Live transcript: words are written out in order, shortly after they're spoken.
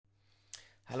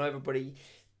Hello everybody.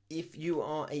 If you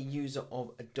are a user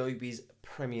of Adobe's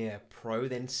Premiere Pro,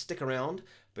 then stick around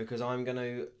because I'm going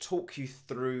to talk you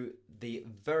through the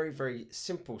very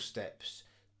simple steps,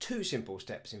 two simple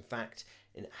steps in fact,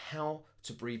 in how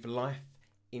to breathe life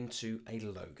into a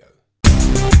logo.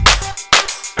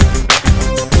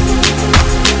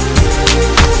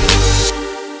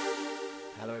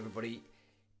 Hello everybody.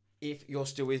 If you're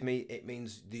still with me, it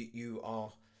means that you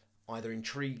are either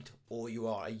intrigued or you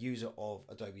are a user of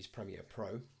Adobe's Premiere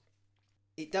Pro.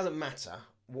 It doesn't matter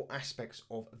what aspects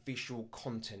of visual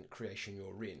content creation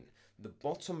you're in. The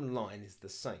bottom line is the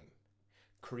same.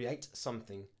 Create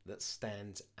something that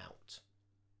stands out.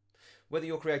 Whether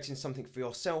you're creating something for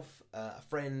yourself, a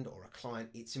friend or a client,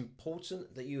 it's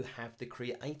important that you have the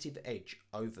creative edge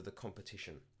over the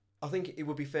competition. I think it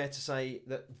would be fair to say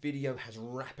that video has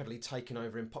rapidly taken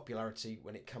over in popularity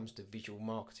when it comes to visual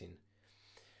marketing.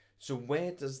 So where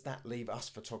does that leave us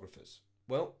photographers?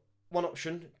 Well, one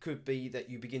option could be that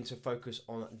you begin to focus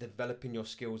on developing your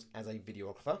skills as a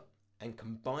videographer and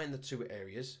combine the two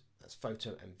areas, that's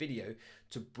photo and video,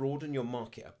 to broaden your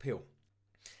market appeal.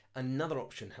 Another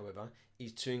option, however,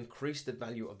 is to increase the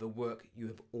value of the work you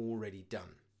have already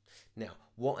done. Now,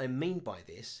 what I mean by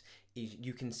this is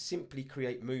you can simply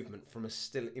create movement from a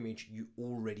still image you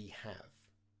already have.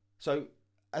 So,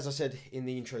 as I said in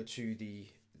the intro to the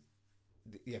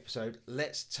episode,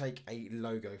 let's take a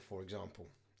logo for example.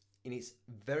 In its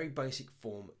very basic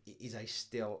form, it is a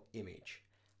still image.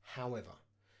 However,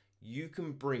 you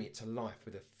can bring it to life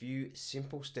with a few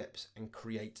simple steps and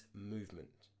create movement.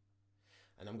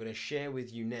 And I'm going to share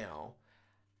with you now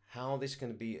how this is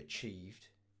going to be achieved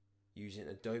using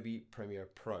Adobe Premiere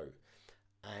Pro.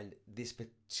 And this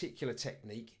particular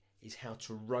technique is how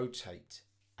to rotate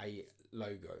a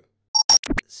logo.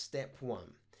 Step 1.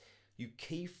 You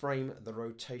keyframe the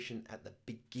rotation at the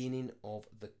beginning of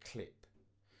the clip.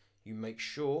 You make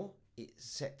sure it's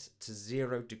set to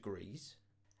 0 degrees,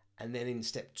 and then in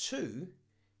step 2,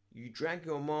 you drag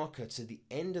your marker to the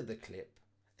end of the clip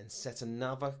and set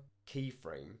another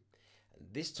keyframe, and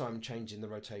this time changing the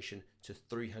rotation to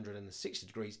 360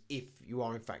 degrees if you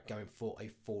are in fact going for a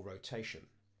full rotation.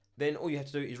 Then all you have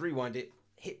to do is rewind it,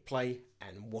 hit play,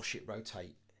 and watch it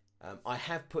rotate. I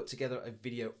have put together a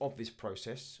video of this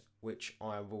process, which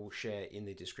I will share in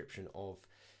the description of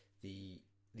the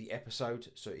episode.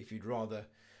 So if you'd rather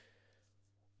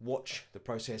watch the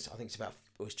process, I think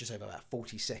it's just over about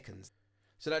 40 seconds.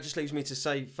 So that just leaves me to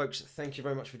say, folks, thank you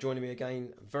very much for joining me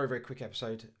again. Very quick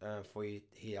episode for you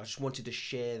here. I just wanted to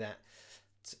share that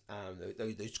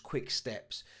those quick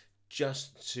steps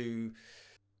just to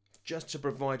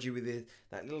provide you with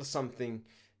that little something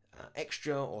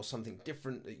extra or something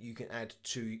different that you can add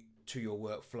to your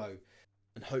workflow,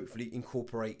 and hopefully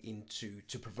incorporate into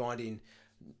providing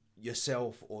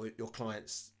yourself or your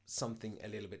clients something a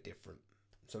little bit different.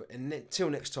 So until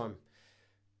next time,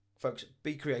 folks,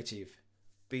 be creative,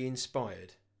 be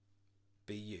inspired,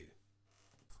 be you.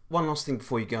 One last thing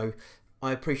before you go.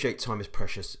 I appreciate time is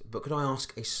precious, but could I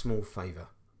ask a small favour?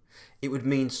 It would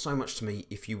mean so much to me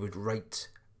if you would rate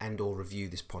and or review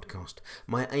this podcast.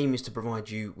 My aim is to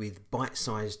provide you with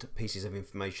bite-sized pieces of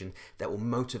information that will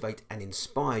motivate and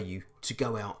inspire you to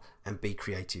go out and be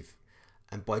creative.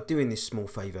 And by doing this small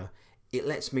favour, it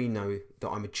lets me know that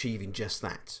I'm achieving just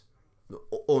that.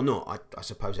 Or not, I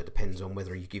suppose it depends on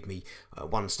whether you give me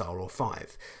 1 star or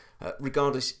 5.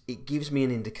 Regardless, it gives me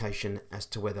an indication as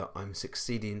to whether I'm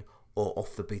succeeding or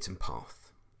off the beaten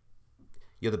path.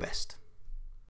 You're the best.